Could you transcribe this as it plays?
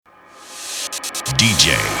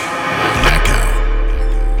DJ Blackout.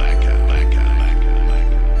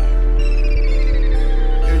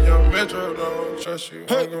 If young Metro don't trust you,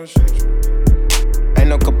 I'm gon' shoot you. Ain't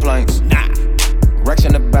no complaints. Nah. Racks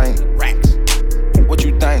in the bank. Racks. What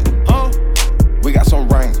you think? Huh? We got some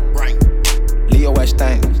rain. Right. Leo S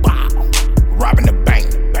thing. Wow. Robbing the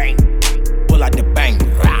bank. Bang. Pull out the bank.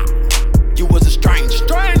 Wow. You was a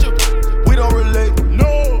stranger. We don't relate.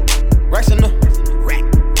 No. Racks in the Rack.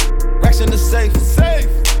 racks in the safe.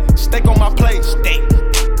 Steak on my plate. Steak.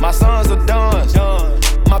 My sons are done.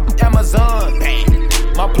 My Amazon. Bang.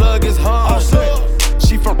 My plug is hung.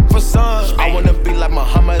 She for son. I wanna be like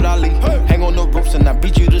Muhammad Ali. Hang on the ropes and I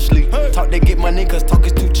beat you to sleep. Talk to get money cause talk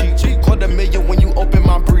is too cheap. $250,000 when you open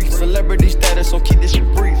my brief. Celebrity status, so keep this shit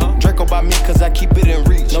brief. Draco by me cause I keep it in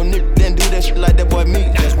reach. No nigga didn't do that shit like that boy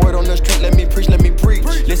me. There's word on the street, let me preach.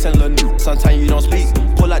 Listen lil' new, sometimes you don't speak.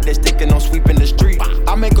 Pull out that stick and I'm sweeping the street.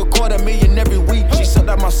 I make $250,000 every week. She sucked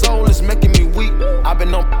out my soul, it's making me weak. I've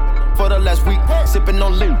been on for the last week. Sipping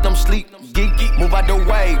on lit, I'm sleep. Geek, move out the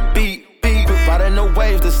way, beat. Riding the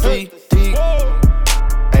waves to see deep.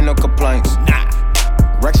 Ain't no complaints. Nah.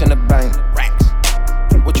 Racks in the bank. Racks.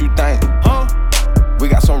 What you think? Huh? We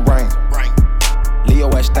got some rain. Right. Leo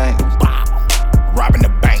S thing. Wow. Robbing the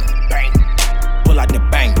bank. Bang. Pull out the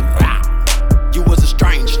bank. Wow. You was a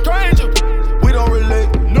stranger. We don't relate.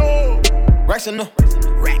 No. Racks in the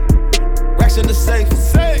Rack. racks in the safe.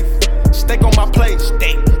 Steak on my plate.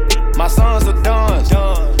 Steak. My sons are done.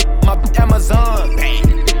 My Amazon. Bang.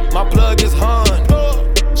 My plug is hung.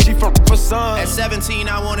 She for son. At 17,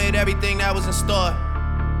 I wanted everything that was in store.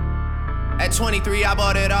 At 23, I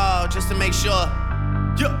bought it all just to make sure.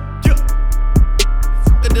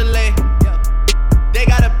 Fuck a delay. They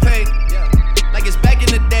gotta pay. Like it's back in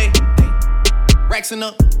the day. Racks in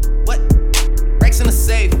the what? Racks in the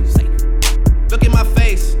safe. Look at my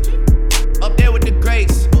face. Up there with the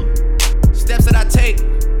grace. Steps that I take.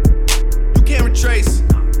 You can't retrace.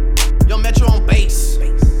 Yo, Metro on base.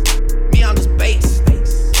 Me, I'm just base.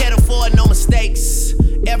 Can't afford no mistakes.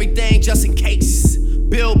 Everything just in case.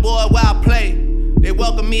 Billboard where I play. They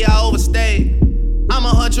welcome me, I overstayed. I'm a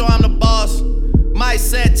huncho, I'm the boss. My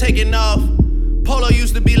set taking off. Polo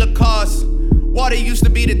used to be Lacoste. Water used to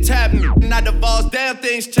be the tap. Not the balls. Damn,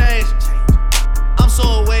 things change. I'm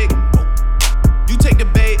so awake. You take the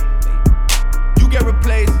bait. You get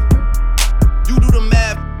replaced. You do the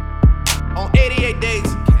math. On 88 days.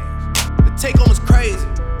 The take home is crazy.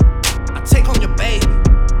 I take home your baby.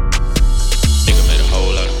 Nigga made a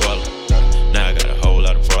whole lot of problems. Now I got a whole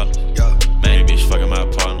lot of problems. Main bitch fucking my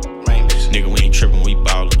partner. Nigga, we ain't trippin', we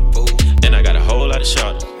ballin'. Then I got a whole lot of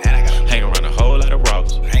shots. Hang around a whole lot of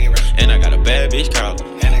robbers. And I got a bad bitch collar.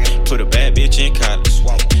 Put a bad bitch in college.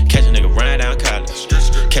 Catch a nigga ride down college.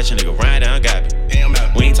 Catch a nigga ride down Gabby.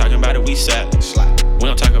 We ain't talking about it, we salad. We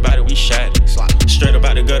don't talk about it, we shot it. Straight up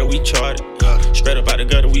out the gutter, we charted. Straight up out the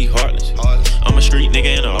gutter, we heartless. I'm a street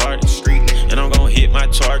nigga and an artist. And I'm gon' hit my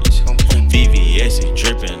targets. VVS is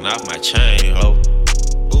dripping off my chain, ho.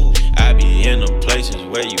 I be in them places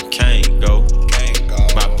where you can't go.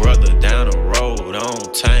 My brother down the road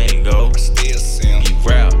on Tango. You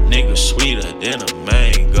rap nigga sweeter than a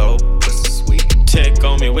mango. Tech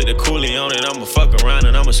on me with the coolie on it, I'ma fuck around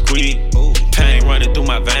and I'ma squeeze. Pain running through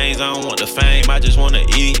my veins, I don't want the fame, I just wanna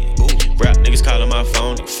eat. Rap niggas calling my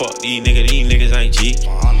phone, fuck these niggas ain't G.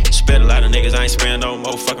 Spent a lot of niggas, I ain't spend no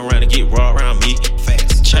more, fuck around and get raw around me.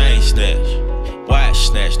 Chain snatch, watch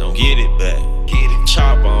snatch, don't get it back.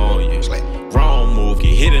 Chopper on you, wrong move,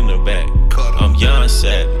 get hit in the back. I'm young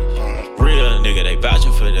savage, real nigga, they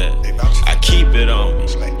vouching for that. I keep it on me,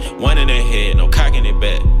 one in the head, no cocking it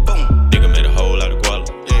back. Nigga made a whole lot of guala,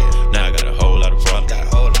 now I got a whole lot of problems.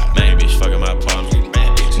 Main bitch fucking my partner,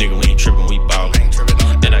 nigga we ain't trippin', we ballin'.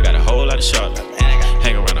 Then I got a whole lot of shots,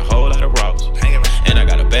 hang around a whole lot of robbers. And I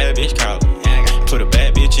got a bad bitch collar, put a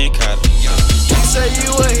bad bitch in college. You say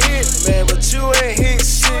you a hit, man, but you ain't hit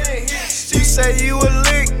shit. You say you a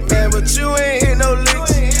lick, man, but you ain't hit no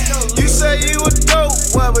licks. You say you a dope,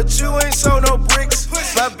 well, but you ain't sold no bricks.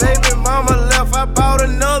 My baby mama left, I bought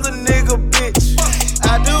another nigga, bitch.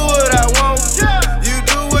 I do what I want, you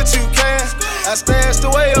do what you can. I stashed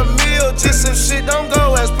away a meal, just some shit don't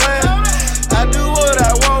go as planned. I do what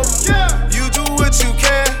I want, you do what you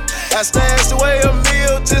can. I stashed away a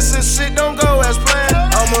meal, just some shit don't go as planned.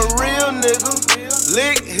 I'm a real nigga,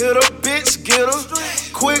 lick, hit a bitch, get her.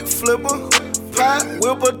 Quick flipper, pot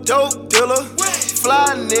whipper, dope dealer.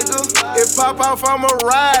 Fly nigga, it pop off, I'm a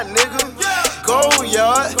ride nigga. Gold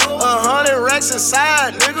yard, 100 racks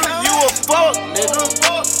inside nigga. You a fuck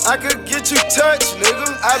nigga, I could get you touched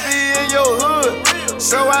nigga. I be in your hood,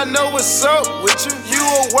 so I know what's up with you. You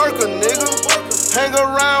a worker nigga. hang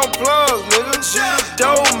around plugs, nigga. You the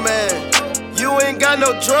dope man. You ain't got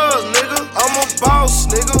no drugs, nigga. I'm a boss,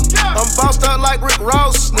 nigga. I'm bossed up like Rick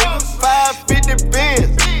Ross, nigga. 550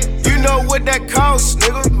 Benz. You know what that costs,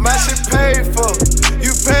 nigga. My shit paid for.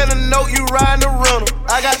 You paying a note, you riding a rental.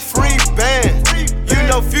 I got free band. You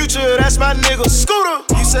know Future, that's my nigga. Scooter.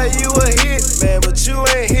 You say you a hit, man, but you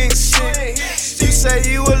ain't hit shit. You say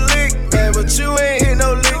you a lick, man, but you ain't hit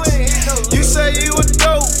no licks. You say you a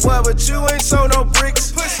dope boy, but you ain't sold no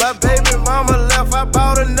bricks. My baby mama left, I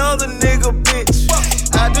bought another nigga, bitch.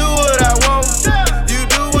 I do what I want, you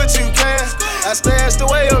do what you can. I stashed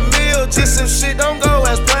away a meal, just some shit don't go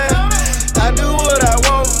as planned. I do what I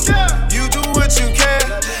want, you do what you can.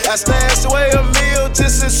 I stashed away a meal,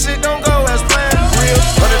 just some shit don't go as planned. Real.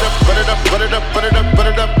 Run it up, run it up, run it up, run it up, run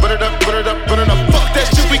it up, run it up, run it up, run it up. Fuck that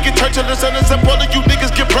shit, we can turn till the sun is up. All of you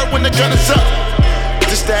niggas get burnt when the gun is up.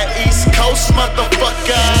 This that East Coast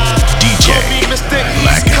motherfucker. DJ Call me Mr.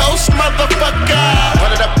 East Coast motherfucker.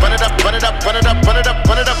 Run it up, run it up, run it up, run it up, run it up,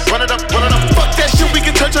 run it up, run it up, run it up. Fuck that shit, we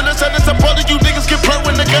can turn till the sun is up. All of you niggas get burnt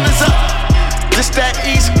when the gun is up. This that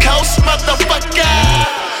East Coast motherfucker.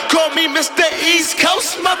 Call me Mr. East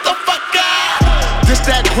Coast motherfucker. This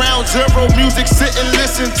that ground zero music, sit and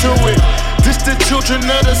listen to it. This the children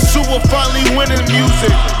of the sewer finally winning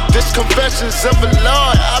music. This confessions of a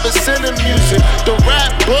Lord, I've been sending music. The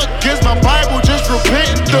rap book is my Bible, just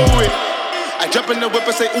repenting through it. I jump in the whip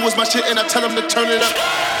and say, ooh, it's my shit, and I tell them to turn it up.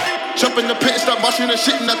 Jump in the pit and start marching and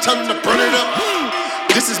shit, and I tell them to burn it up.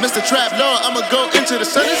 This is Mr. Trap Lord, I'ma go into the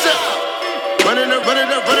sun is up. Run it up, run it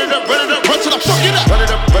up, run it up, run it up, run till I fuck it up. Run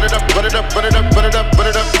it up, run it up, run it up, run it up, run it up, run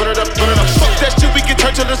it up, run it up, run it up. Fuck that shit, we can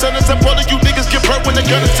turn till the sun is up. All of you niggas get burnt when the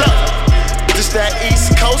gun is up. This that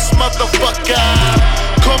East Coast motherfucker.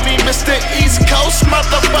 Call me Mr. East Coast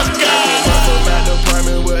motherfucker. From my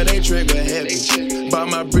department where they trigger heavy. Bought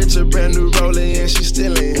my bitch a brand new rollie and she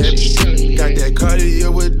still ain't heavy. Got that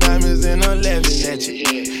Cartier with diamonds and I'm laughing at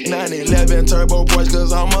you. 911 turbo Porsche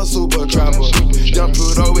cause I'm a super trapper. Jump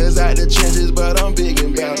Pluto is out the trenches but I'm big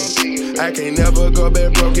and battle. I can't never go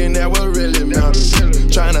back broken, that what really matters.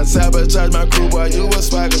 Tryna sabotage my crew, boy, you a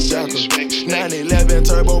swagger jacker. 911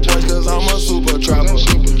 turbo Porsche cause I'm a super trapper.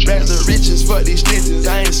 Bags of riches, fuck these stitches,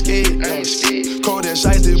 I ain't scared. Cold and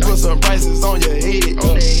shiesty, put some prices on your head.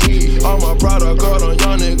 All my product caught on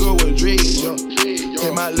young nigga with dreads.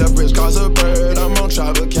 In my left wrist cost a bird, I'm on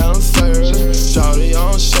travel counselor. Shawty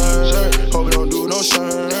on shirt, hope don't do no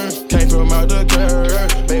shirt. Came from out the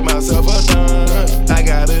curb, made myself a dime. I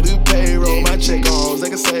gotta do payroll, my check on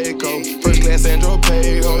like a Seiko. First class Andro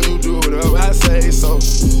payroll, you do whatever I say so.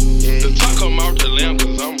 The top come out the lamp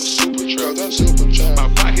cause I'm a super truck. My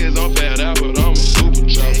pockets on fat out but I'm a super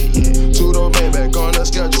truck. Two-door Maybach on the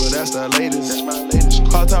schedule, that's the latest. That's my latest.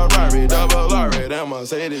 Hot top Rari, double R, that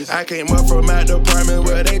Mercedes. I came up from my department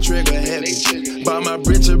where they trigger heavy. Bought my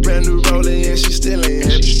bitch a brand new rollie and she still ain't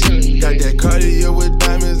heavy. Got that Cartier with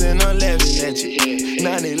diamonds and I'm laughing at you.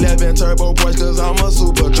 911 turbo Porsche cause I'm a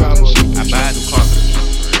super trapper. I buy them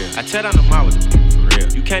cars, I tear down the mall with the for real.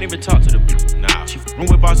 You can't even talk to the nah. She room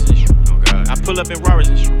with bosses and shit. Oh God. I pull up in Rarers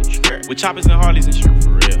and shit. With choppers and Harleys and shit.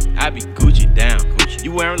 For real. I be Gucci down. Gucci.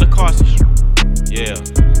 You wearing Lacoste and shit. Yeah.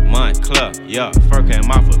 Montclair, yeah. Fur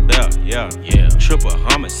came off a belt, yeah. Triple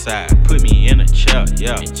homicide, put me in a chair,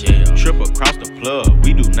 yeah. Triple across the plug,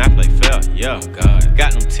 we do not play fair, yeah. God.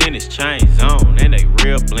 Got them tennis chains on, and they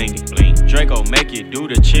real blingy. Draco make you do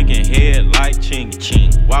the chicken head like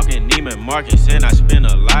chingy. Walking Neiman Marcus, and I spend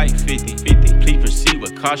a life 50. Please proceed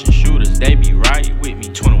with caution, shooters, they be right with me.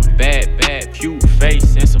 21 bad, cute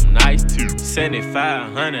face, and some nice teeth.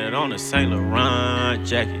 7,500 on a Saint Laurent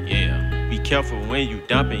jacket, yeah. Be careful when you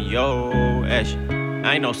dumping your action.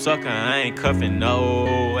 I ain't no sucker, I ain't cuffing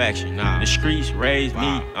no action. Nah. The streets raised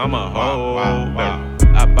me, I'm a hoe.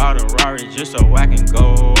 I bought a Rari just so I can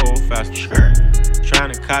go faster.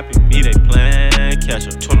 Tryna copy me, they plan catch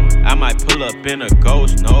up. 21. I might pull up in a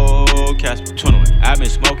ghost, no Casper. 21. I been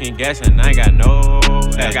smoking gas and I ain't got no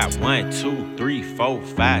action. I got 1, 2, 3, 4,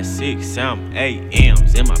 5, 6, 7, 8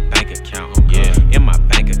 M's in my bank account. Yeah, in my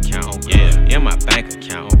bank account. Yeah, in my bank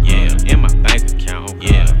account. Yeah, in my bank account.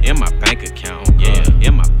 Yeah, in my bank account. Yeah,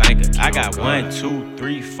 in my bank account. I got 1, 2,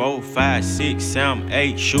 3, 4, 5, 6, 7,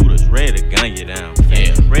 8 shooters ready to gun you down.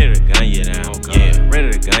 Yeah, ready to gun you down. Yeah,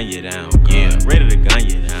 ready to gun you down. Yeah, ready to gun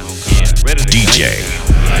you down. Yeah, ready to DJ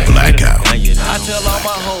Blackout. I tell all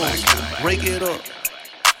my hoes, break it up,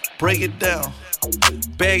 break it down,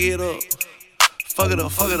 bag it up. Fuck it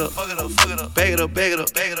up, bag it up, bag it up,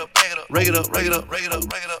 rake it up, bag it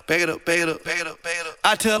up, bag it up.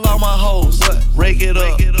 I tell all my hoes, rake it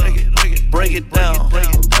up, break it down,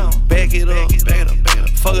 bag it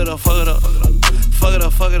up, fuck it up, fuck it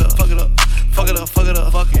up, fuck it up, fuck it up. Fuck it up, fuck it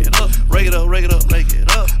up, fuck it up. Rake it up, rake it up, rake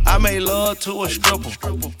it up. I made love to a stripper.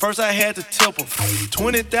 First I had to tip her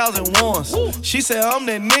 20,000 once. She said I'm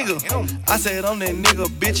that nigga. I said I'm that nigga,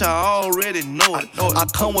 bitch. I already know it. I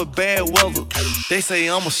come with bad weather. They say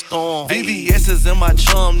I'm a storm. VVS is in my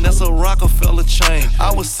chum. That's a Rockefeller chain.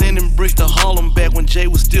 I was sending bricks to Harlem back when Jay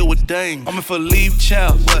was still with Dame. I'm in for leave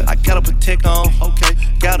child. I got a protect on. Okay.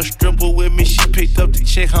 Got a stripper with me. She picked up the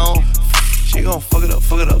check home. She gon' fuck it up,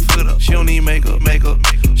 fuck it up, fuck it up. She don't need makeup.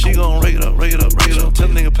 She gon' rake it up, rake it up, rake it up. Tell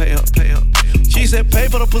the nigga pay up. She said pay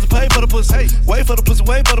for the pussy, pay for the pussy. Hey, wait for the pussy,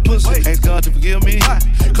 wait for the pussy. Ask God to forgive me,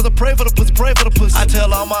 cause I pray for the pussy, pray for the pussy. I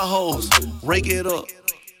tell all my hoes, rake it up,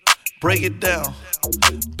 break it down,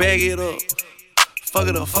 bag it up. Fuck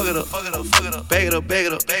it up, fuck it up, fuck it up, fuck it up. Bag it up, bag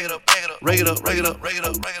it up, bag it up, bag it up. Rake it up, rake it up, rake it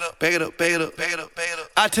up, rake it up. Bag it up, bag it up, bag it up, bag it up.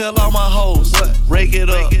 I tell all my hoes, rake it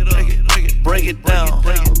up, break it down,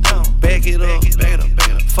 bag it up, bag it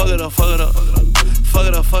up, fuck it up, fuck it up, fuck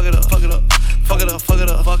it up, fuck it up, fuck it up. Fuck it up, fuck it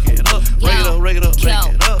up, fuck it up. Rake it up, rake it up,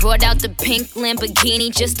 rake it up. Brought out the pink Lamborghini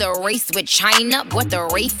just a race with China. Brought the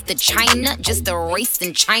Wraith to China, just a race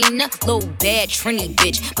in China. Little bad Trini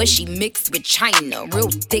bitch, but she mixed with China. Real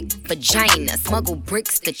thick vagina, smuggle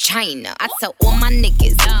bricks to China. I tell all my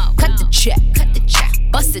niggas, cut the check,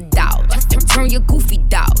 bust it out, turn your goofy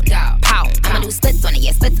dog, pow. I'ma do splits on it,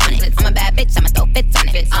 yeah, splits on it. I'm a bad bitch, I'ma throw fits on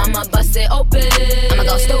it. I'ma bust it open, I'ma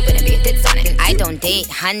go stupid and be a tits on it. I don't date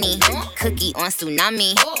honey, cookie on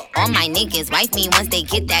tsunami. All my niggas wife me once they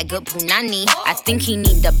get that good punani. I think he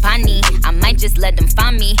need the bunny, I might just let him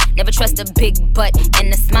find me. Never trust a big butt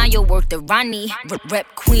and a smile worth the Ronnie. Rep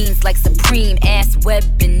queens like Supreme, ass Web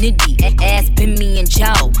and Nitty. Ass been me and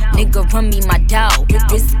Joe, nigga run me my dough.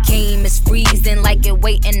 This game is freezing like it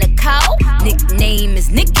waiting the cow. Nickname is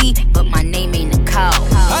Nikki, but my name ain't a cow.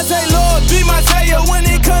 I say, Lord, be my savior when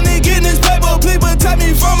it come to getting this paper. Please protect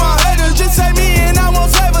me from my haters. Just say me and I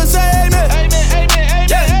won't save her. Say amen.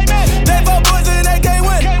 Amen. They four boys and they can't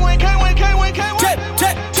win.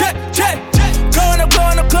 Check. Corner.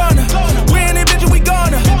 We in this bitch and we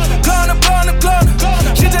gonna. Corner.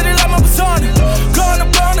 She said it like my persona. Corner.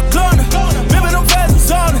 Remember them fast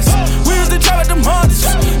was honest. We used to trap at them hunters.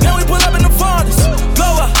 Then we pull up in the furnace.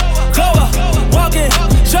 Glow up, walk in,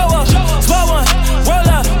 show up, slow one, roll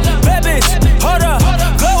up, bad bitch, hold up,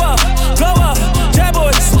 glow up, jab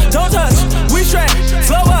boys, don't touch, we straight,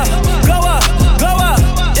 slow up, glow up,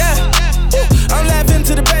 yeah. I'm laughing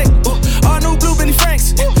to the bank, all new blue Benny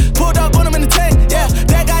Franks, pulled up on him in the tank, yeah.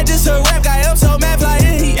 That guy just a rap guy, I'm so mad fly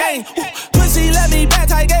and he ain't. Pussy let me back,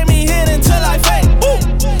 tight gave me hit until I faint.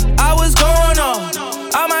 I was going on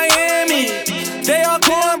Miami, they all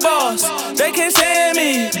cornballs, they can't stand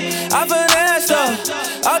me. I finessed up,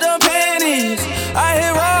 all them panties. I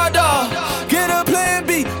hit raw dog, get a plan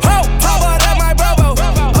B. Ho, about that my bro.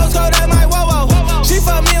 Osco that my whoa. She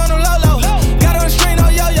fuck me on the low. Got her on string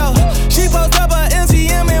on yo-yo. She post up a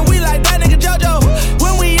MCM and we like that nigga JoJo.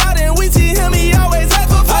 When we out and we see him, he always ask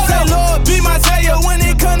for photo. I say, Lord, be my savior when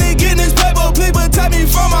it come to getting this paper. Please protect me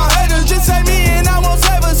from my haters. Just say me and I won't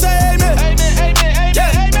save her. Say amen.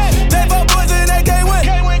 They four boys and they can't win.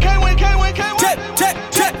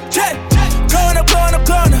 Check. Corner.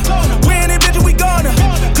 We in this bitch and we gonna.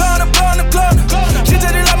 Corner. She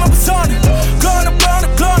said it like my persona. Corner.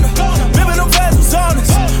 Remember them fast was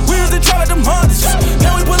honest. We used to trap at them hunters.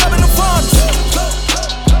 Then we pull up in the furnace.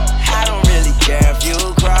 I don't really care if you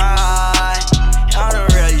cry. I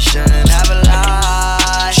don't really shouldn't have a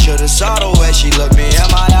lie. Should've saw the way she looked me in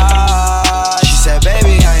my eyes. She said,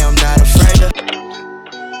 baby, I am not afraid to.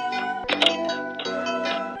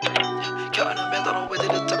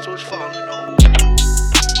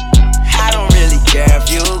 I don't really care if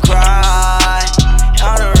you cry.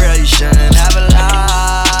 I don't really shouldn't have a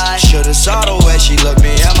lie. Should've saw the way she looked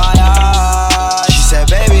me in my eyes. She said,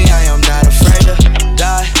 baby, I am not afraid to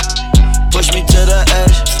die. Push me to the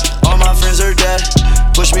edge, all my friends are dead.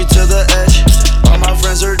 Push me to the edge, all my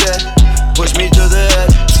friends are dead. Push me to the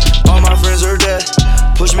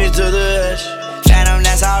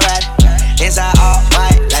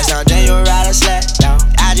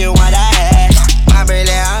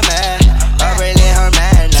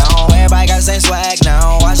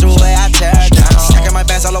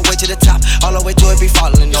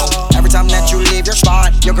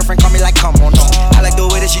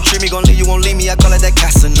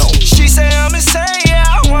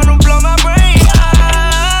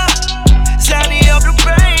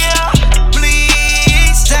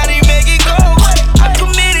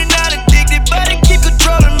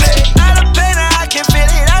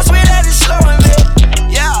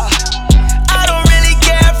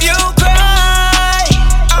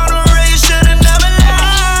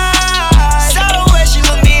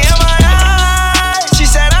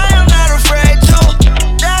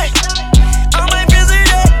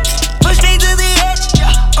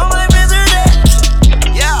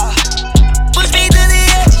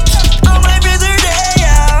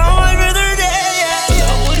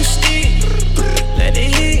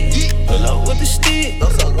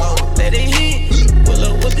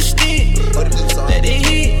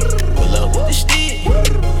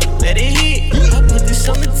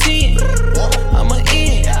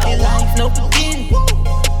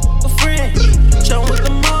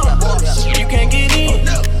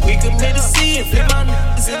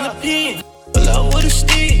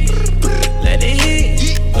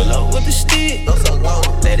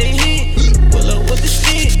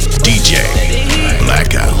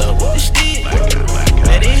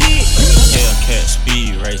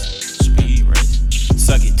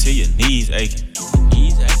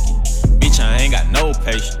no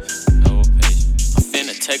patience. I'm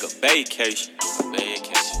finna take a vacation.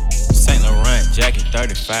 Saint Laurent jacket,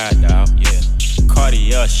 35, dawg. Yeah.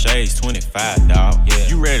 Cartier shades, 25, dawg. Yeah.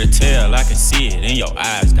 You ready to tell? I can see it in your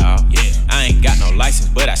eyes, dawg. Yeah. I ain't got no license,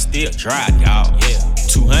 but I still drive, dawg. Yeah.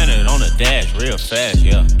 200 on the dash, real fast,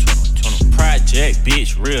 yeah. Project,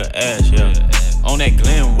 bitch, real ass, yeah. On that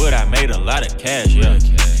Glenwood, I made a lot of cash, yeah.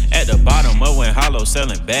 At the bottom of when Hollow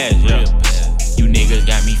selling bags, yeah. You niggas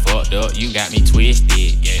got me fucked up, you got me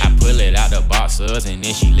twisted, yeah. I pull it out the boxers and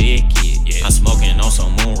then she lick it, yeah. I'm smoking on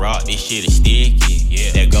some moon rock, this shit is sticky,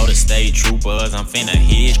 yeah. That go to state troopers, I'm finna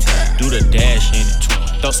hit. Do the dash in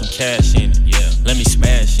it, throw some cash in it, yeah. Let me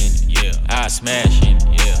smash in it, yeah. I smash in it,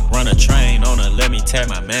 yeah. Run a train on her, let me tag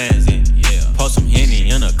my mans in it, yeah. Pour some Henny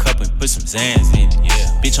in a cup and put some Zans in it,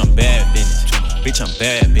 yeah. Bitch, I'm bad business, bitch, I'm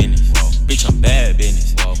bad business, bitch, I'm bad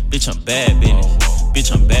business, bitch, I'm bad business,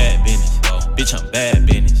 bitch, I'm bad business, bitch, I'm bad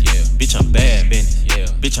business, yeah. Bitch, I'm bad business, yeah.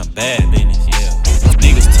 Bitch, I'm bad business, yeah.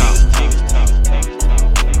 Niggas talk.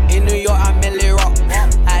 In New York, I merely rock.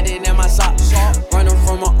 Hiding in my socks. Running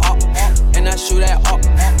from a up. And I shoot at up.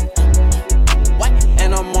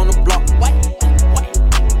 And I'm on the block.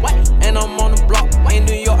 And I'm on the block. In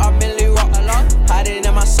New York, I merely rock. Hiding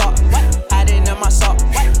in my sock. Hiding in my sock.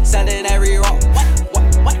 Selling every rock.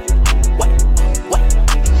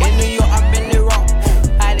 In New York, I merely rock.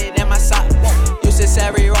 Hiding in my sock. Used to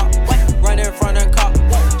every rock. Running from the cop.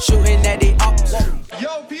 Shooting at the ops.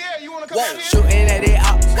 Yo, Pierre, you wanna come out here? Shooting at the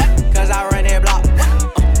ops. Cause I run that block.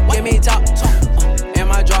 Give me top. And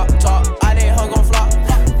my drop. I did hug on flop.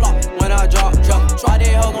 When I drop. I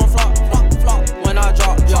did hug on flop. When I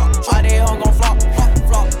drop. I did hug on flop.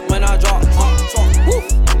 When I drop. Woof.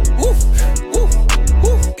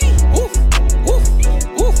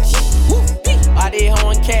 I did hug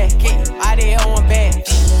on cat. I did hug on bag.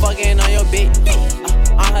 Fucking on your bitch.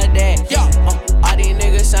 I'm her dad. All these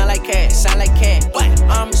niggas sound like cat.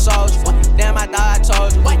 I'm a soldier. Damn, I thought I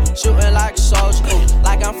told you. Shooting like a soldier.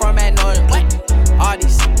 Like I'm from that northern. All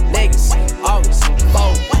these niggas always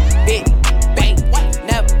fold. Big bang.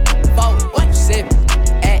 Never fold. Sip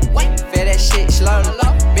at. Feel that shit slowly.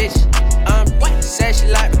 Bitch, I'm said she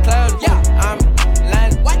like the clothes. I'm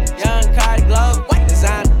lying. Young Cardi Glove.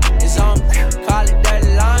 Design is on. Call it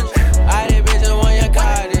dirty laundry. I did bitches want young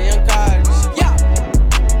Cardi.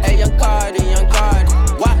 Hey, young Cardi.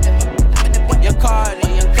 What? Young Cardi.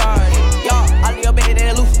 Y'all, all of your bitches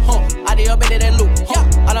they loose, all of your bitches they loose,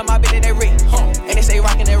 all of my bitches they rich, and they say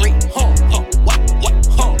rockin' that rich, What?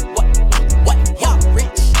 Y'all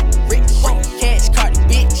rich, cash card,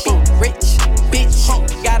 bitch,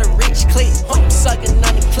 bitch, got a rich click, sucking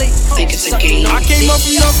on the click, I came up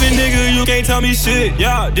from nothing, nigga, you can't tell me shit,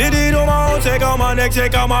 yeah. Did it on my own, check out my neck,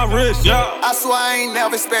 check out my wrist, yeah. I swear I ain't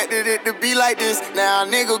never expected it to be like this. Now a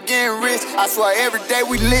nigga getting rich. I swear every day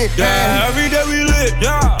we lit. Yeah, every day we lit,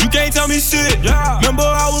 yeah. You can't tell me shit, yeah. Remember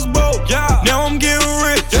I was broke, yeah. Now I'm getting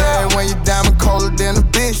rich, yeah. When you diamond colder than a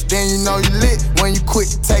bitch, then you know you lit. When you quick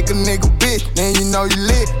to take a nigga bitch, then you know you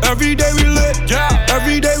lit. Every day we lit, yeah.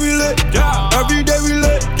 Every day we lit, yeah. Every day we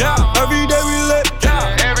lit, yeah. Every day we lit,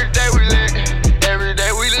 yeah. Every day we lit. Every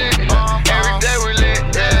day we lit. Every day we lit.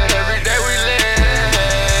 Yeah. Every day we lit.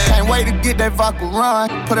 Can't wait to get that vodka run.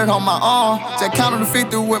 Put it on my arm. Just counted the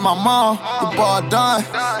 50 with my mom. The ball done.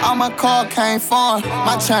 All my car came from.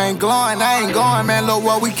 My chain glowing. I ain't going, man. Look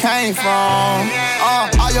where we came from.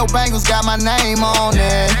 All your bangles got my name on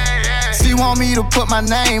it. She want me to put my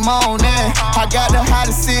name on it. I got the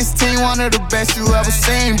hottest 16, one of the best you ever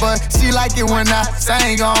seen. But she like it when I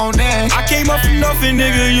sing on it. I came up from nothing,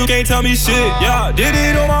 nigga, you can't tell me shit, yeah. Did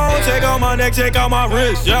it on my own, check out my neck, check out my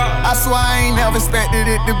wrist, yeah. I swear I ain't never expected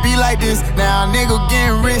it to be like this. Now a nigga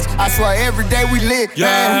getting rich. I swear every day we lit,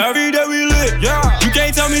 yeah. Every day we lit, yeah. You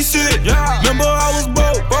can't tell me shit, yeah. Remember I was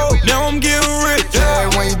broke, now I'm getting rich,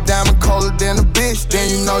 yeah. When you diamond colder than a bitch,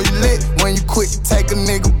 then you know you lit. When you quick to take a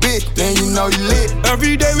nigga bitch, then you know you lit.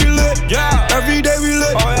 Every day we lit, yeah. Every day we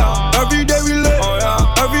lit, oh yeah. Every day we lit, oh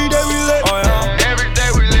yeah. Every day we lit, oh yeah. Every day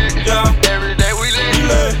we lit, yeah. Every day we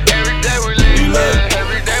lit, every day we lit,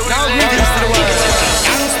 every day we lit.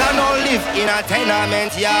 Gangsta no live in a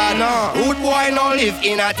tenement yard, no. Good boy no live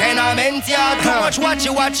in a tenement yard. Too much watch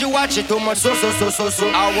it, too much so.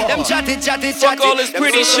 Them chatty. Fuck all this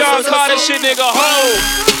pretty Sean Carter shit, nigga, ho.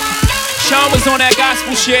 Sean was on that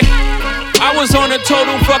gospel shit. I was on the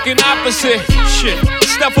total fucking opposite shit.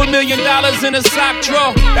 Stuff $1 million in a sock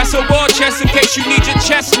drawer. That's a war chest in case you need your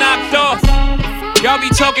chest knocked off. Y'all be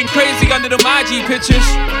talking crazy under them IG pictures.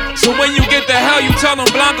 So when you get the hell, you tell them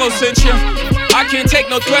Blanco sent you. I can't take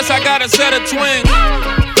no threats, I got a set of twins.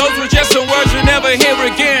 Those were just some words you'll never hear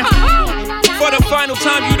again. For the final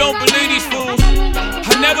time, you don't believe these fools.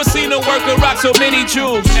 so many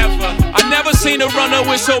jewels. I never seen a runner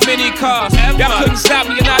with so many cars. Y'all couldn't stop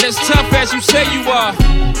me, you're not as tough as you say you are.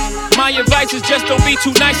 My advice is just don't be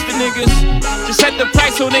too nice to niggas. Just set the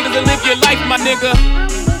price so niggas will live your life, my nigga.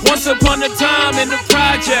 Once upon a time in the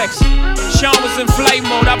projects, Sean was in flight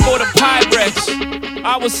mode, I bought a Pyrex.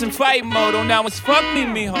 I was in fight mode, oh now it's fuck me,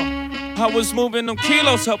 mijo. I was moving them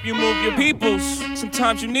kilos, help you move your peoples.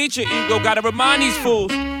 Sometimes you need your ego, gotta remind these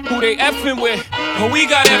fools who they effing with. But we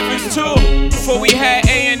got effers too. Before we had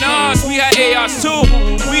A&Rs, we had ARs too.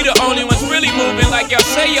 We the only ones really moving like y'all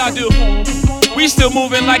say y'all do. We still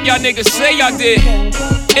moving like y'all niggas say y'all did.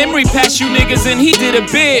 Emery passed you niggas and he did a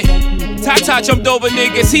bid. Tata jumped over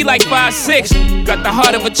niggas, he like 5'6". Got the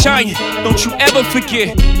heart of a giant, don't you ever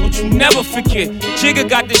forget. Don't you never forget. Jigga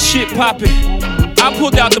got this shit poppin'. I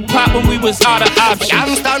pulled out the pop when we was out of options.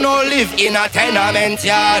 Youngster no live in a tenement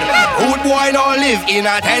yard. Good boy no live in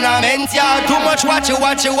a tenement yard. Too much watch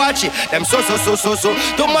it. Them so.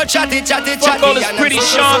 Too much chatty. Fuck all this pretty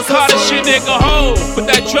Sean Carter shit, nigga. Ho, put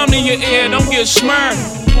that drum in your ear, don't get smurred.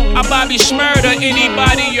 I Bobby Schmurder,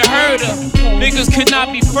 anybody you heard of. Niggas could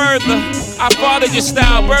not be further. I fathered your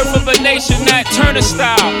style, birth of a nation, that Turner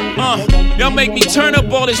style. Y'all make me turn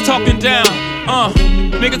up all this talking down.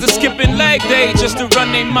 Niggas are skipping leg day just to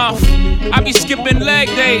run their mouth. I be skipping leg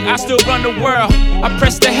day, I still run the world. I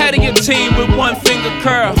press the head of your team with one finger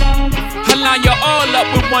curl. I line you all up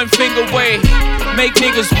with one finger wave. Make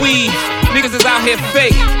niggas weave, niggas is out here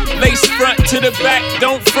fake. Lace front to the back,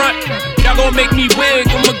 don't front. Y'all gon' make me wig,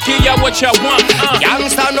 I'ma give y'all what y'all want.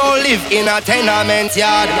 Youngster no live in a tenement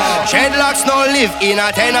yard. Dreadlocks no live in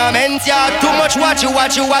a tenement yard. Too much watch it,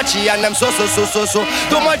 and them so.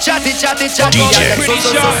 Too much chatty, and them so.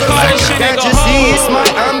 Can't you see it's my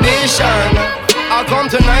ambition? I come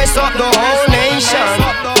to nice up the whole nation.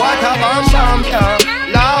 What a bam bam, yeah.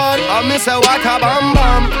 Lord, I miss a what a bam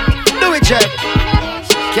bam. Do it, check.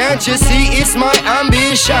 Can't you see it's my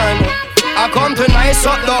ambition? I come to nice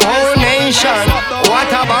up the whole nation. What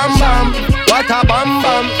a bam bam, what a bam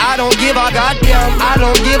bam. I don't give a goddamn.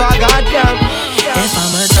 If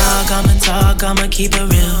I'm a dog, I'ma talk, I'ma keep it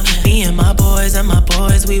real. Me and my boys,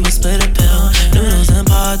 we would split a pill. Noodles and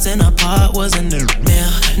pots in a pot was a new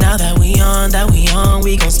meal. Now that we on,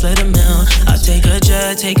 we gon' split a meal. I'll take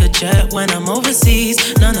a jet when I'm overseas.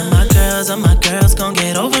 None of my girls gon'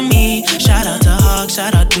 get over me. Shout out to Hawk,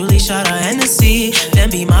 shout out Julie, shout out Hennessy. Then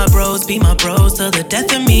be my bros till the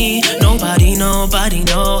death of me. Nobody know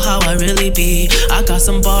how I really be. I got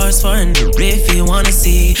some bars for a new if you wanna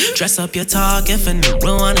see. Dress up your talk if a new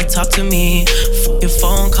wanna talk to me. Fuck your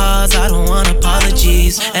phone calls, I don't want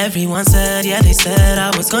apologies. Everyone said, yeah, they said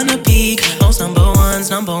I was gonna peak. Most number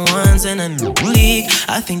ones in a new league.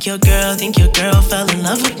 I think your girl fell in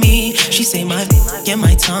love with me. She say my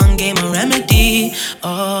tongue gave a remedy.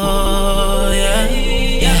 Oh yeah.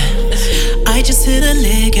 I just hit a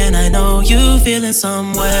lick and I know you feeling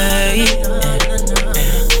some way.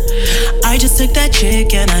 I just took that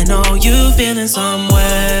chick and I know you feeling some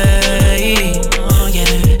way. Oh yeah.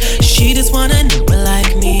 She just wanna nigga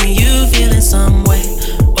like me. You feeling some way.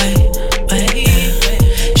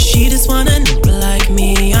 She just wanna nigga like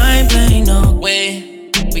me. I ain't playing no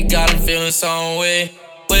way. We got him feeling some way.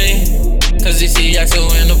 Cause he see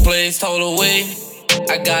Axel in the place, told away.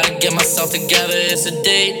 I gotta get myself together, it's a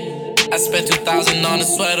date. I spent 2,000 on a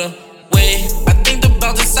sweater. I think the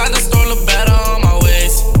belt inside the store look better on my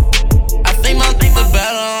waist. I think my look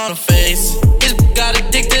better on her face. His got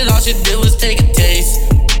addicted, all she did was take a taste.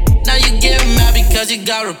 Now you get mad because you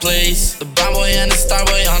got replaced. The brown boy and the star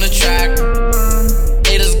boy on the track.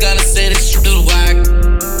 Haters gonna say this shit is whack.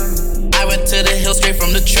 I went to the hill straight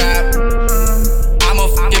from the trap. I'ma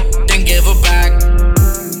f it, then give her back.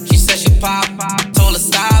 She said she pop, told her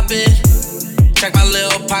stop it. Check my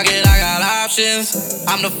little pocket, I got options.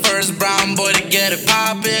 I'm the first brown boy to get it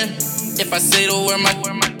poppin'. If I say the word, my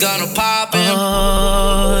gonna pop it.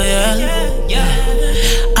 Oh yeah.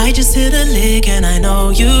 I just hit a lick and I know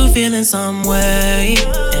you feeling some way.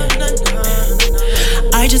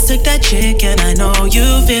 I just took that chick and I know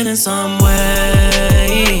you feeling some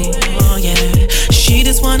way. Oh yeah. She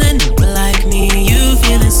just wanna nigga like me. You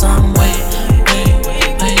feeling some way.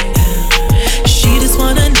 She just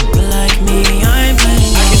wanna nigga like me. I ain't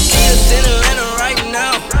playing. I can see us in Atlanta right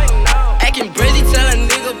now. Acting crazy, tell a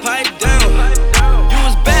nigga pipe down. You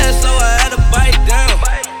was bad, so I had to bite down.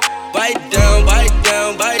 Bite down.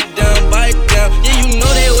 Yeah, you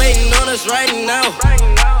know they waiting on us right now.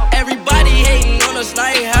 Everybody hating on us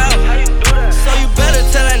like how. So you better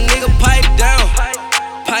tell that nigga pipe down.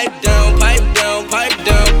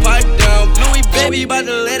 Louis baby, bout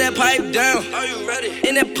to lay that pipe down. Are you ready?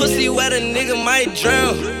 In that pussy where the nigga might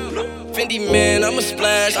drown. 50 man, I'ma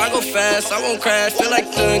splash. I go fast, I won't crash. Feel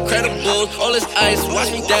like the Incredibles. All this ice,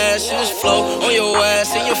 watch me dash. Shit just flow on your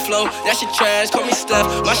ass, in your flow. That shit trash, call me Steph.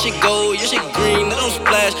 My shit gold, your shit green, it don't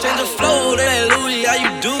splash. Change the flow, that Louis, how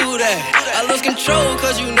you do that? I lose control,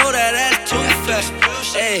 cause you know that ass too fast.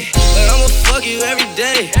 Hey, but I'ma fuck you every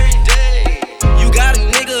day. You got a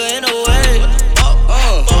nigga in the way.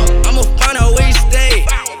 I'ma find out where you stay.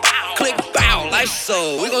 Click, bow, like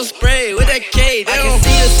so. We gon' spray with that K. I can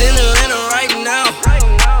see us in Atlanta right now.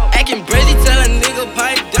 Acting crazy, tell a nigga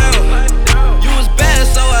pipe down. You was bad,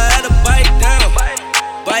 so I had to bite down.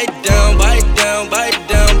 Bite down, bite down, bite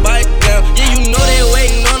down, bite down. Yeah, you know they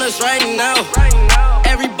waiting on us right now.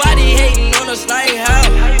 Everybody hating on us like how?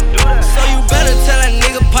 So you better tell a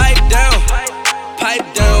nigga pipe down. Pipe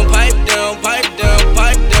down, pipe down, pipe down,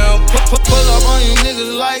 pipe down. Pull up on you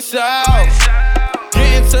niggas lights out.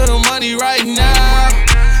 Get into the money right now.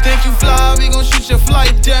 Think you fly, we gon' shoot your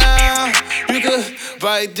flight down. You could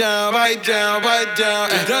bite down, bite down, bite down.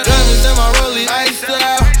 Diamonds in my rollie iced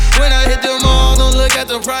out. When I hit the mall, don't look at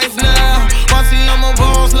the price now. Bossy, I'm a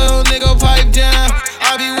boss, little nigga, pipe down.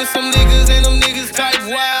 I be with some niggas and them niggas type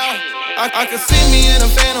wow. I can see me in a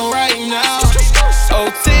phantom right now.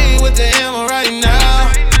 OT with the hammer right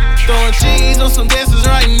now. Throwing cheese on some dancers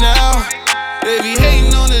right now. They be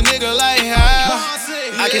hating on the nigga like how.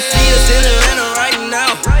 I can see us in Atlanta right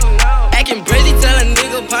now. Acting crazy, tell a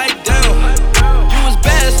nigga pipe down. You was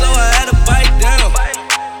bad, so I had to bite down.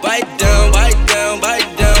 Bite down, bite down, bite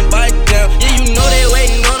down, bite down. Yeah, you know they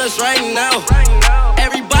waiting on us right now.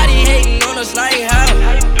 Everybody hating on us like how?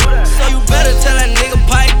 So you better tell a nigga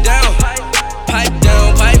pipe down. Pipe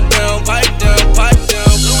down, pipe down, pipe down, pipe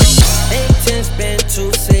down. 810 spend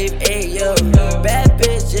 2 save 8, yo. Bad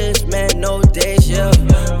bitch just man, no days, yo.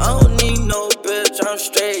 I don't need no bitch, I'm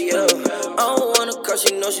straight, yo. I don't wanna cause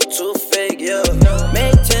she know she too fake, yo.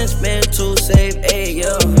 Make 10 spend 2 save 8,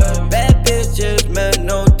 yo. Bad bitch just man,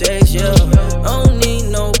 no days, yo. I don't need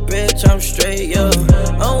no bitch, I'm straight, yo.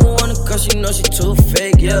 I don't wanna cause she know she too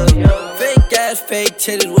fake, yo. Fake ass, fake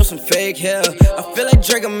titties with some fake hair. I feel like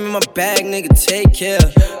Drake, I'm in my bag, nigga, take care.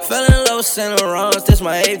 Fell in love with Saint Laurent, this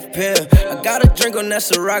my 8th pair. I got a drink on that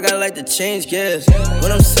Ciroc, I like to change gears.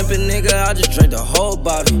 When I'm sipping, nigga, I just drink the whole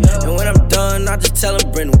bottle. And when I'm done, I just tell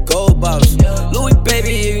them bring them gold bottles. Louis,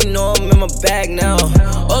 baby, you know I'm in my bag now.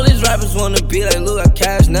 All these rappers wanna be like, look, I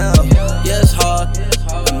cash now. Yeah, it's hard,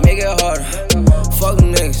 I make it harder. Fuck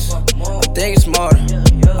them niggas, I think it's smarter.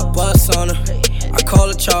 I bust on her, I call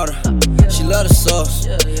her charter. She love the sauce,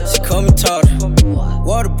 she call me tartar.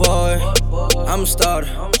 Water boy, I'm a starter.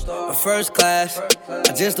 I'm first class,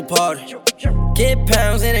 I just departed. Get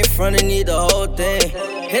pounds in they front and need the whole thing.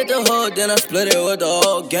 Hit the hood, then I split it with the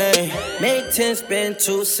whole gang. Make 10, spend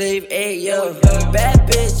 2, save 8, yo. Bad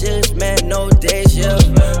bitch, just man, no days, yo.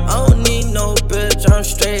 I don't need no bitch, I'm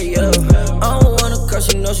straight, yo. I don't wanna cause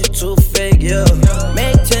she know she too fake, yo.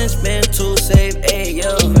 Make 10, spend 2, save 8,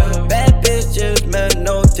 yo. Bad bitch, just man,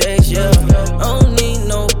 no days, yo. I don't need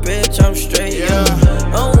no bitch, I'm straight, yo.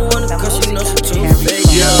 I don't wanna cause she know she too fake,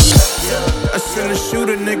 yo. I send a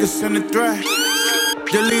shooter, nigga, send a threat.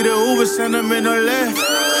 Delete the Uber, send him in the left.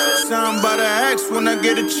 Signed by the X when I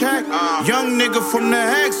get a check. Young nigga from the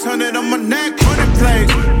X, 100 on my neck. Running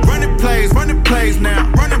plays, running plays, running plays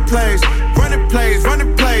now. Running plays, running plays,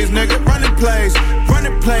 running plays, nigga. Running plays,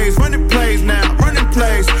 running plays, running plays now. Running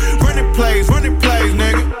plays, running plays, running plays,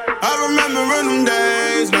 nigga. I remember them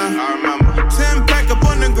days now. I remember. 10 pack up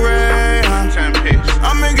on the gray, huh? 10 picks.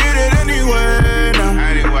 I'ma get it anyway now.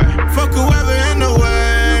 Anyway. Fuck whoever in the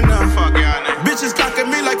way now. Fuck y'all niggas. Bitches cocking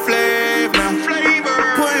me like Flav now. Flavor.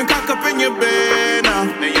 Putting cock up in your bed now.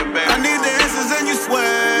 In your bed. I need the answers and you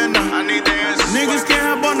swear now. I need the answers. Niggas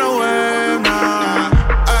can't hop on the web now.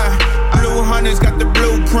 Blue Hunters got the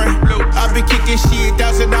blueprint. I be kicking shit,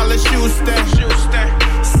 $1,000 shoe stack.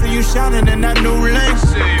 See you shining in that new link.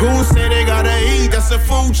 Goons say they gotta eat, that's a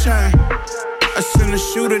food chain. I send a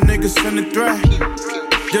shooter, nigga, send a threat.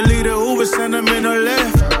 Delete the Uber, send him in the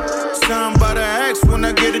left. Signed by the X when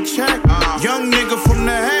I get a check. Young nigga from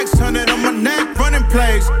the X, 100 on my neck. Running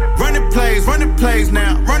plays, running plays, running plays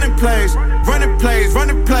now. Running plays, running plays,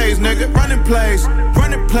 running plays, nigga. Running plays,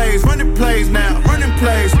 running plays, running plays now. Running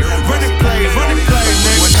plays, running plays, running plays,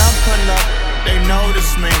 nigga. When I pull up, they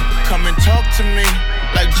notice me. Come and talk to me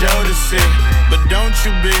like Jodeci. But don't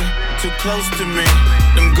you be too close to me.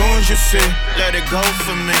 Them goons you see, let it go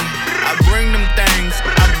for me. I bring them things,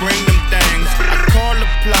 I bring them things. I call the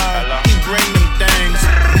plug, he bring them things.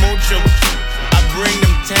 Mucho, I bring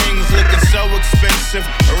them things. Looking so expensive,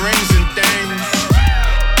 rings and things.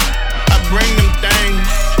 I bring them things.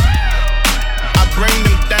 I bring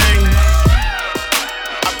them things.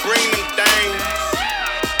 I bring them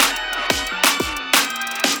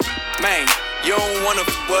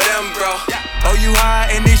bro. Oh, you high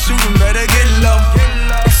and they shootin', better get low.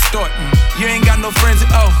 Extortin', you ain't got no friends,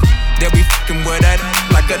 oh. They be fucking with that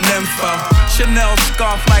like a nympho. Chanel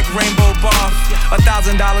scarf like rainbow bar.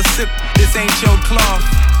 $1,000 sip, this ain't your cloth.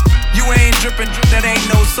 You ain't drippin', that ain't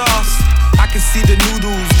no sauce. I can see the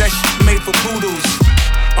noodles, that shit made for poodles.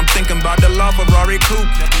 I'm thinking about the LaFerrari coupe.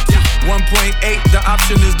 1.8, the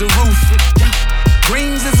option is the roof.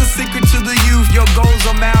 Greens is a secret to the youth. Your goals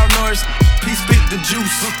are malnourished, please spit the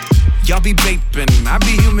juice. Y'all be vaping, I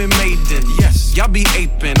be human maiden. Yes, y'all be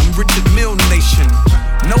aping, I'm Richard Mill Nation.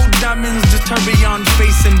 No diamonds, just tourbillon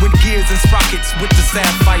facing with gears and sprockets with the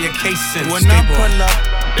sapphire casing. When I pull up,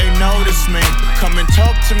 they notice me. Come and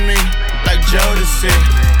talk to me like Jodeci.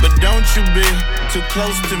 But don't you be too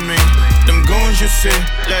close to me. Them goons you see,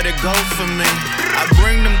 let it go for me. I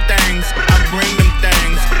bring them things, I bring them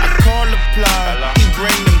things. I call the plug, he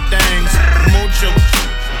bring them things. Mucho,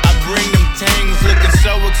 I bring them things. Looking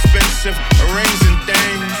so expensive, rings and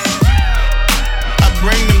things. I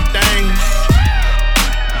bring them things.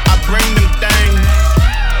 I bring them things.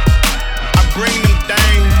 I bring them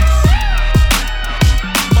things.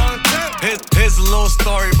 Here's a little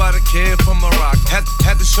story about a kid from Morocco.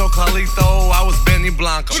 Had to show Carlito I was Benny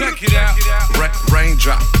Blanco. Check it out.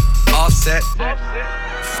 Raindrop, offset.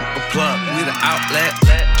 A plug, we the outlet.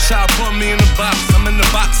 Child put me in the box, I'm in the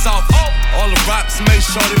box office. All the rocks made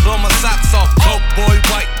sure they blow my socks off. Coke boy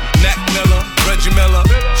white, Mac Miller, Reggie Miller,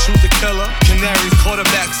 shoot the killer, Canaries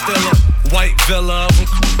quarterback stiller. White villa,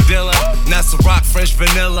 dealer, NASA rock, fresh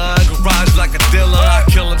vanilla, garage like a dealer. I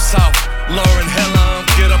kill him soft, Lauren Hiller,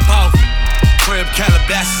 get up off. Crib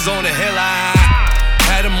Calabasas on the hill, I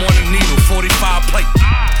had him on the needle, 45 plate.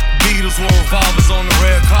 Beatles with revolvers on the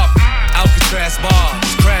red carpet. Alcatraz bars,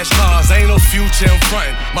 crash cars, ain't no future in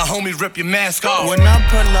front. My homie rip your mask off. When I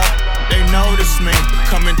pull up, they notice me.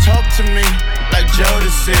 Come and talk to me like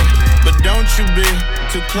Jodeci. But don't you be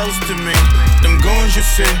too close to me. Them goons you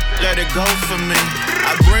see, let it go for me.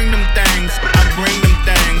 I bring them things, I bring them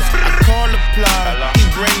things. I call the plug, he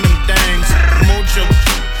bring them things. Mucho,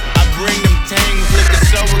 I bring them things. Looking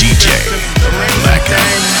so expensive,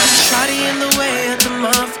 Blackout. Shawty in the way at the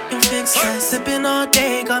motherfucking fix that. Sipping all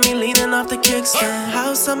day, got me leaning off the kickstand.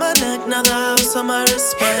 House on my neck, now the house on my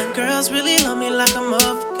wristband. Girls really love me like a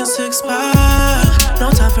motherfucking six-pack. No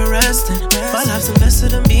time for resting. My life's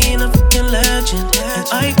invested in being a fucking legend. An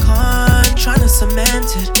icon, trying to cement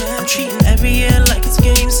it. I'm treating every year like it's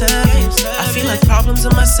game 7. I feel like problems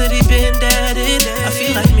in my city been deaded. I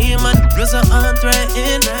feel like me and my niggas are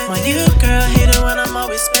unthreatened. My new girl hate it when I'm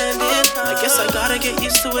always spending. I guess I gotta get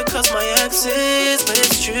used to it cause my exes. But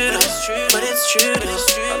it's true though, but it's true though.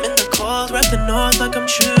 I'm in the cold, rep the north like I'm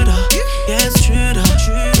Trudeau. Yeah, it's true though,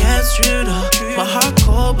 yeah, it's true though. My heart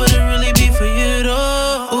cold, but it really be for you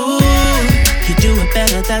though. Ooh, you do it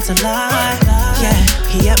better, that's a lie. Yeah,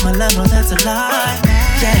 he at my level, that's a lie.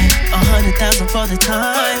 Yeah, 100,000 for the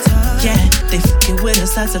time. Yeah, they fucking with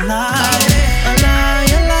us, that's a lie. A lie,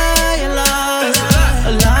 a lie, a lie.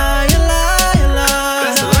 A lie, a lie, a lie.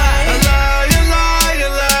 That's a lie. A lie, a lie, a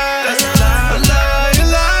lie. That's a lie. A lie, a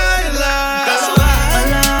lie, a lie. That's a lie. A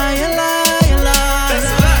lie, a lie, a lie. That's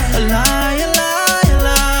a lie. A lie, a lie, a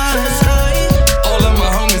lie. That's right. All of my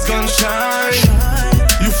homies gonna shine.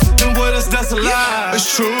 You fucking with us, that's a lie.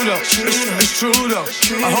 It's true though, it's true though.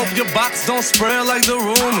 I hope your box don't spread like the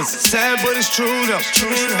rumors. Sad, but it's true though,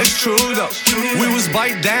 it's true though. We was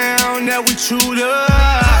bite down, now we chewed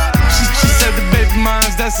up. She said the baby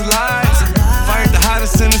moms, that's a lie. Fired the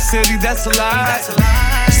hottest in the city, that's a lie.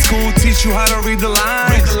 School teach you how to read the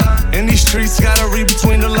lines. In these streets, gotta read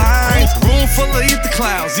between the lines. Room full of eat the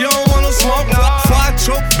clouds, you don't want no smoke. Before I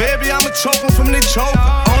choke, baby, I'ma choke them from the choke.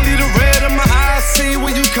 Only the red in my eyes see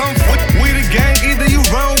where you come from. We the gang, either you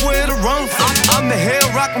run with or run from. I'm the hair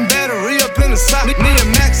rockin' battery up in the sock. Me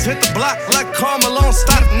and Max hit the block like Carmelo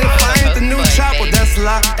stop. And if I ain't the new chopper, that's a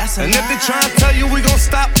lie. And if they try to tell you we gon'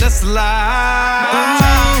 stop, that's a lie.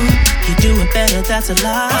 Ooh, you do it better, that's a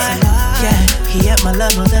lie. Yeah, he at my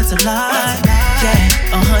level, that's a lie. Yeah,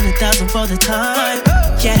 100,000 for the time.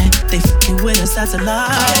 Yeah, they fucking with us, that's a lie.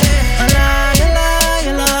 A lie, a lie,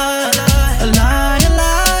 a lie. A lie, a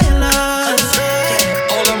lie, a lie.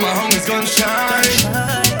 All of my homies gonna shine.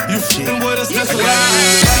 You fucking with us, that's a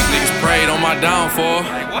lie. These niggas prayed on my downfall.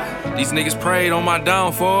 These niggas prayed on my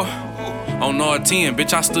downfall. On R10,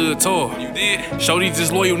 bitch, I stood tall. You did? Show these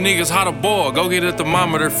disloyal niggas how to boil. Go get a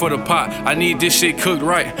thermometer for the pot. I need this shit cooked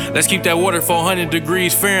right. Let's keep that water 400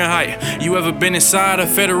 degrees Fahrenheit. You ever been inside a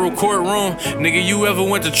federal courtroom? Nigga, you ever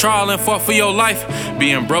went to trial and fought for your life?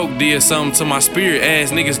 Being broke did something to my spirit. Ass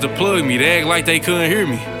niggas to plug me. They act like they couldn't hear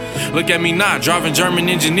me. Look at me now, driving German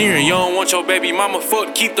engineering. You don't want your baby mama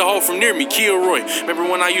fucked, keep the hoe from near me. Kilroy, remember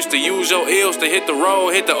when I used to use your L's to hit the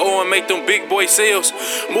road, hit the O and make them big boy sales?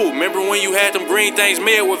 Move, remember when you had them green things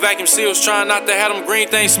made with vacuum seals, trying not to have them green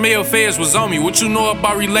things smell? Feds was on me. What you know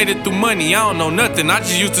about related through money? I don't know nothing. I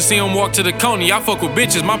just used to see them walk to the Coney. I fuck with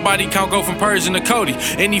bitches, my body count go from Persian to Cody.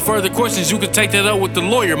 Any further questions, you can take that up with the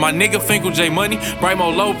lawyer. My nigga Finkel J Money,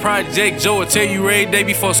 Brimo Low Project Joe will tell you every day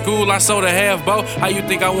before school I sold a half bow. How you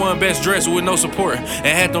think I won best dress with no support? And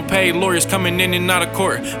had them paid lawyers coming in and out of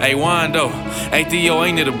court. Hey Wando, hey Theo,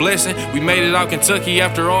 ain't it a blessing? We made it out Kentucky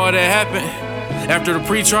after all that happened. After the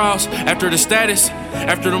pre-trials, after the status,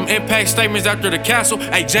 after them impact statements, after the castle.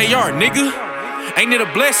 Hey JR, nigga, ain't it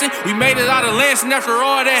a blessing? We made it out of Lansing after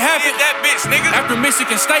all that happened. That bitch, nigga. After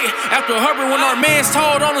Michigan State, after Hubbard, when our mans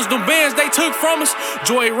told on us, them bands they took from us.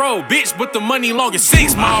 Joy Road, bitch, but the money long as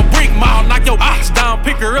 6 mile, brick mile. Knock your bitch down,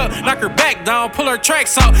 pick her up, knock her back down, pull her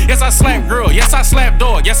tracks out. Yes, I slap girl. Yes, I slap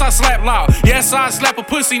dog. Yes, I slap loud. Yes, I slap a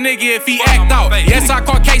pussy nigga if he act out. Yes, I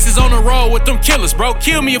caught cases on the road with them killers, bro.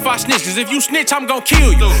 Kill me if I snitch, cause if you snitch, I'm gon'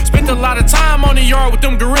 kill you. Spent a lot of time on the yard with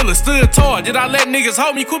them gorillas, stood tall. Did I let niggas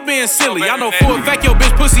hold me? Quit being silly. I know for a fact your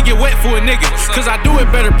bitch pussy get wet for a nigga, cause I do it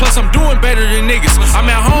better, plus I'm doing better than niggas. I'm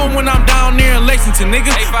at home when I'm down there in Lexington,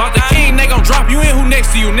 nigga. About the king, they gon' drop you in, who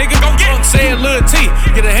next to you, nigga? Go get him. Say it, Lil T,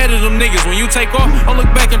 get ahead of them niggas. When you take off, don't look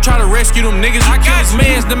back and try to rescue them niggas. You kill his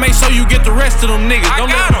mans to make sure you get the rest of them niggas. Don't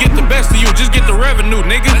let them get the best of you, just get the revenue,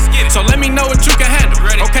 nigga. So let me know what you can handle.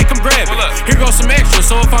 Okay, come grab it. Here goes some extra,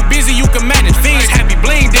 so if I'm busy, you can manage. Fiends happy,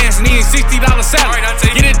 bling dancing, eating $60 salad.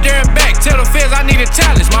 Get it there and back, tell the feds I need a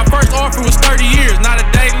challenge. My first offer was 30 years, not a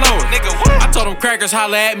day lower. Nigga, what? I told them crackers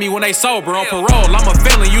holla at me when they sober on parole. I'm a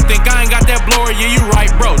felon, you think I ain't got that blower? Yeah, you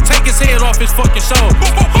right, bro. Take his head off his fucking shoulder.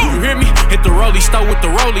 You hear me? Hit the rollie stove with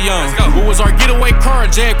the rollie on. What was our getaway car?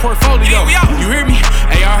 Jag portfolio. You hear me?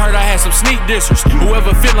 Hey, I heard I had some sneak dissers.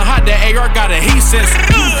 Whoever feeling hot, that AR got a heat sensor.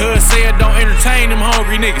 Cuz said don't entertain them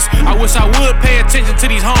hungry niggas. I wish I would pay attention to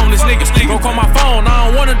these homeless niggas. Go call my phone, I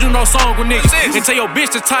don't wanna do no song with niggas. And tell your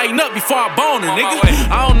bitch to tighten up before I bone her,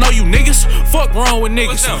 nigga. I don't know you niggas, fuck wrong with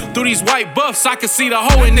niggas. Through these white buffs, I can see the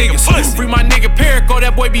hoe in niggas. Free my nigga Perico,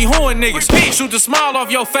 that boy be hoeing niggas. Shoot the smile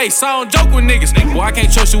off your face, I don't joke with niggas. Boy, I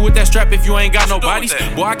can't trust you with that strap if you ain't got no bodies.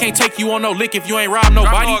 Boy, I can't take you on no lick if you ain't robbed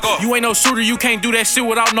nobody. You ain't no shooter, you can't do that shit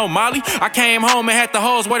without no molly. I came home and had the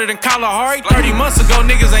hoes wetter than Kalahari. 30 months ago,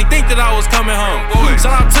 niggas ain't think that I was coming home.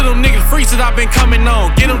 Shout out to them niggas freaks that I been coming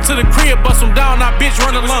on. Get them to the crib, bust them down, I bitch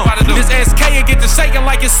run alone. This SK and get to shaking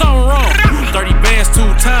like it's something wrong. 30 bands 2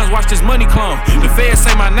 times, watch this money clone. The feds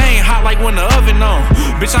say my name hot like when the oven on.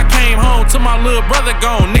 Bitch, I came home to my little brother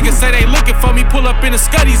gone. Niggas say they looking for me, pull up in the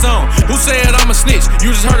Scuddy zone. Who said I'm a snitch?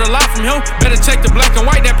 You just heard a lot from him. Better check the black and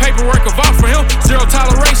white, that paperwork of off for him. Zero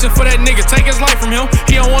toleration for that nigga, take his life from him.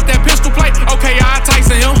 He don't want that pistol plate, okay, I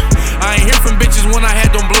Tyson him. I ain't hear from bitches when I had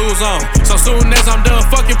them blues on. So soon as I'm done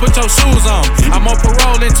fucking, put your shoes on. I'm on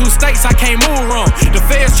parole in 2 states, I can't move wrong. The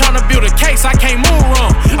feds tryna build a case, I can't move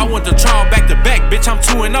wrong. I went to trial back to back, bitch, I'm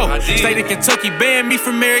 2-0. State of Kentucky banned me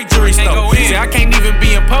from Mary Jury Store. Say I can't even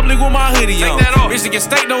be in public with my hoodie on. Michigan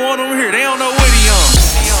State don't want him here, they don't know what he on.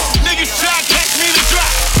 Niggas try to catch me to drop.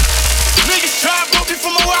 Niggas try to broke me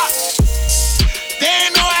from a rock. They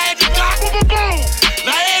ain't know I had the Glock.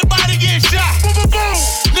 Now everybody get shot.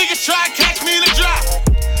 Niggas try to catch me to drop.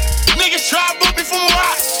 Niggas try to broke me from a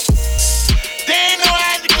rock. They ain't know I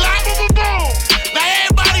had the Glock. Now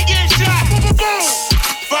everybody get shot.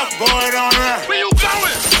 Fuck boy, don't rap. Where you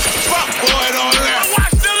going? Fuck boy, don't rap.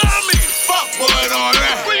 Watch the on me. Fuck boy, don't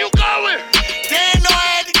rap. Where you going? They ain't know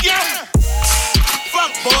I had the gun.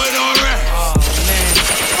 Fuck boy, don't rap. Oh man.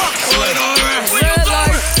 Fuck boy, don't rap. Where you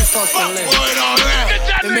going? Fuck boy, don't rap. Get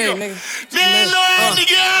that nigga. They ain't know I had the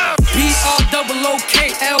gun. BROOKLYN.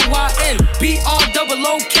 BROOKLYN.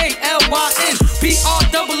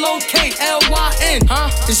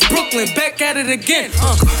 BROOKLYN. It's Brooklyn, back at it again.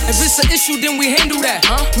 If it's an issue, then we handle that.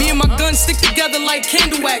 Me and my gun stick together like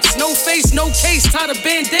candle wax. No face, no case, tie the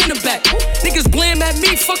bandana back. Niggas blame at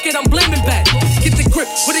me, fuck it, I'm blaming back. Get the grip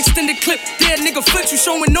with extended clip. Yeah, nigga flip, you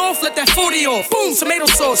showing off, let that 40 off. Boom, tomato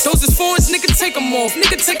sauce. Those is fours, nigga, take them off.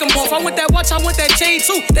 Nigga, take them off. I want that watch, I want that chain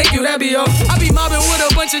too. Thank you, that be up. I be mobbing with a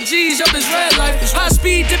bunch of G's, up his red life. High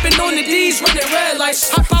speed dipping on the D's, running red lights.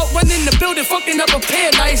 Hop out, running the building, fucking up a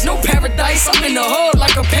paradise. No paradise, I'm in the hood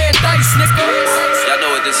like a pair of dice, nigga. Y'all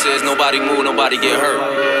know what this is, nobody move, nobody get hurt.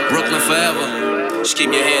 Brooklyn forever, just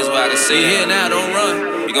keep your hands where I can see. We here now, don't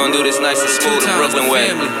run. We gon' do this nice and smooth the Brooklyn way.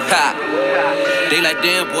 Ha! They like,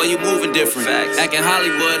 damn, boy, you moving different. Facts. Acting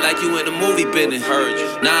Hollywood like you in the movie business. Heard you.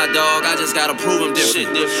 Nah, dog, I just gotta prove I'm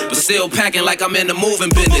different. But still packing like I'm in the moving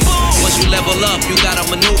business. Once you level up, you gotta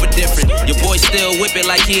maneuver different. Your boy still whipping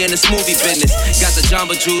like he in the smoothie business. Got the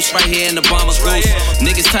Jamba Juice right here in the bomber's goose.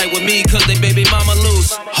 Niggas tight with me cause they baby mama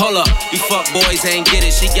loose. Hold up, you fuck boys ain't get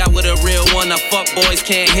it. She got with a real one, now fuck boys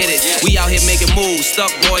can't hit it. We out here making moves,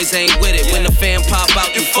 stuck boys ain't with it. When the fan pop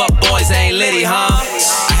out, you fuck boys ain't litty, huh?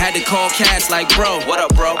 I had to call Cass like, bro, what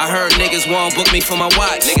up, bro? I heard niggas won't book me for my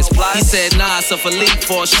watch. Niggas fly? He said, nah, it's a Philippe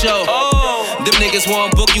for a show. Them niggas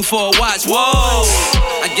won't book you for a watch. Whoa!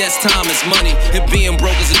 I guess time is money. If being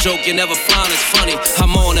broke is a joke, you never find it's funny.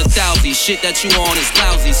 I'm on 1,000, shit that you on is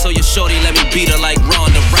lousy. So your shorty let me beat her like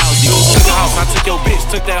Ronda Rousey. To the house, I took your bitch,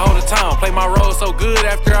 took that hoe to town. Play my role so good,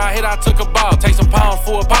 after I hit, I took a ball. Take some pounds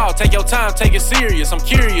for a pound, take your time, take it serious. I'm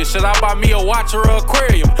curious, should I buy me a watch or an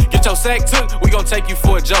aquarium? Get your sack took, we gon' take you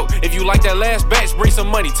for a joke. If you like that last batch, bring some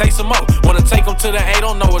money, take some more. Wanna take them to the A,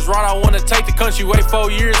 don't know what's right, I wanna take the country. Wait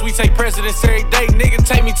 4 years, we take precedence every day. Nigga,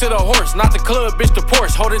 take me to the horse, not the club, bitch, the Porsche.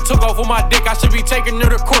 Holding took off with my dick, I should be taking her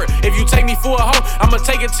to court. If you take me for a hoe, I'ma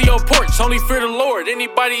take it to your porch. Only fear the Lord,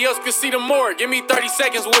 anybody else could see the more. Give me 30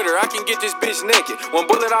 seconds with her, I can get this bitch naked. One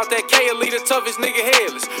bullet out that K, leave the toughest nigga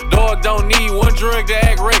headless. Dog don't need one drug to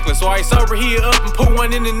act reckless. So I sober here up and put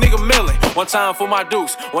one in the nigga melon. One time for my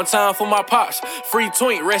dukes, one time for my pops. Free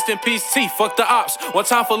twink, rest in peace T, fuck the ops. One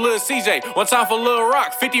time for Lil CJ, one time for Lil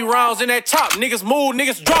Rock. 50 rounds in that top, niggas move,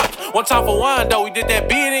 niggas drop. One time for Wando, we did that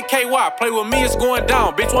bid in KY. Play with me, it's going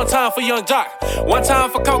down, bitch. One time for Young Jock, one time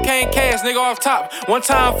for Cocaine Cash, nigga off top. One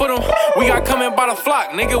time for them, we got coming by the flock,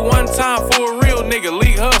 nigga. One time for a real nigga,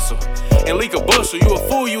 league hustle. And leak a bushel, you a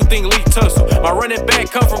fool, you think leak tussle. My running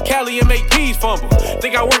back come from Cali and make peas fumble.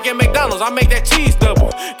 Think I work at McDonald's, I make that cheese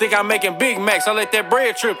double. Think I'm making Big Macs, I let that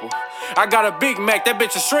bread triple. I got a Big Mac, that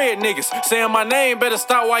bitch a shred, niggas. Saying my name, better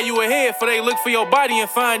stop while you ahead. For they look for your body and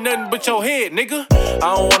find nothing but your head, nigga.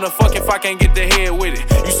 I don't wanna fuck if I can't get the head with it.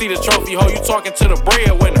 You see the trophy, ho, you talking to the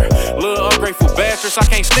breadwinner. Little ungrateful bastards, I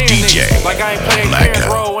can't stand DJ niggas. Like I ain't playing parents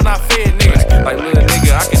role when I fed niggas. Like little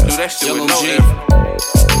nigga, I can do that shit with no effort.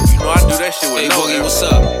 You know I do that shit with no effort. What's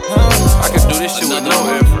up? I can do this shit with no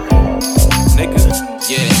effort. Nigga.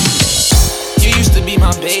 Yeah. You used to be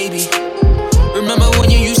my baby. Remember when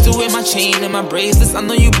you used to wear my chain and my bracelets? I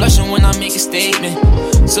know you blushing when I make a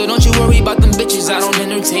statement. So don't you worry about them bitches, I don't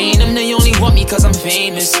entertain them. They only want me cause I'm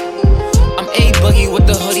famous. I'm A-Boogie with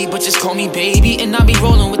the hoodie, but just call me baby. And I be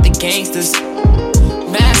rolling with the gangsters.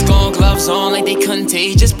 Mask on, gloves on, like they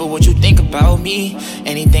contagious. But what you think about me?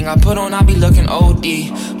 Anything I put on, I be looking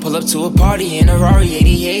OD. Pull up to a party in a Rari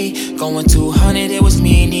 88. Going 200, it was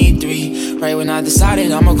me and E3. Right when I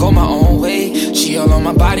decided I'ma go my own way. She all on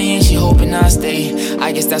my body and she hoping I stay.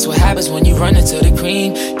 I guess that's what happens when you run into the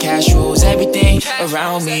cream. Cash rules everything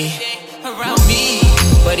around me.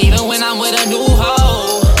 But even when I'm with a new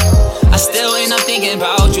hoe, I still end up thinking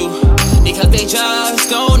about you. Because they just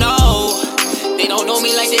don't know. They don't know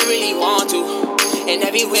me like they really want to. And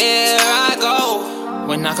everywhere I go,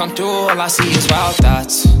 when I come through, all I see is wild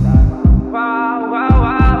thoughts. Wow, wow,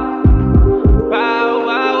 wow. Wow,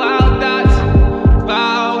 wow, wow thoughts.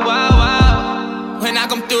 Wow, wow, wow. When I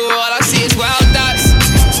come through, all I see is wild thoughts.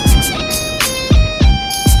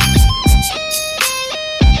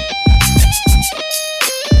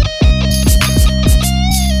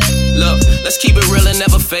 Look, let's keep it real and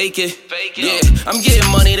never fake it. Yeah, I'm getting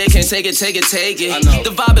money, they can't take it.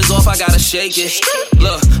 The vibe is off, I gotta shake it.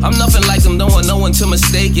 Look, I'm nothing like them, don't want no one to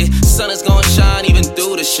mistake it. Sun is gonna shine even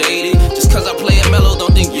through the shady. Just cause I play it mellow,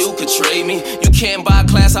 don't think you could trade me. You can't buy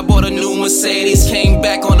class, I bought a new Mercedes. Came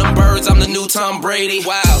back on them birds, I'm the new Tom Brady.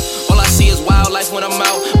 Wow, all I see is wildlife when I'm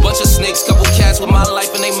out. Bunch of snakes, couple cats with my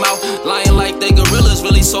life in they mouth. Lying like they gorillas,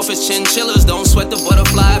 really soft as chinchillas. Don't sweat the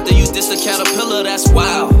butterfly if they use this a caterpillar, that's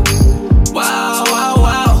wild. Wow, wow,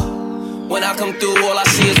 wow. When I come through, all I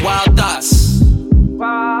see is wild thoughts.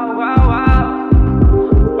 Wow, wow, wow.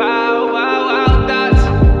 Wow, wow, wow thoughts.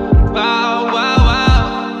 Wow, wow,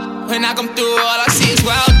 wow. When I come through, all I see is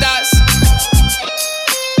wild thoughts.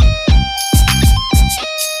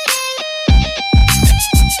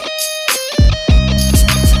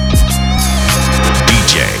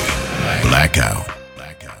 DJ Blackout.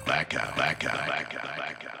 Blackout.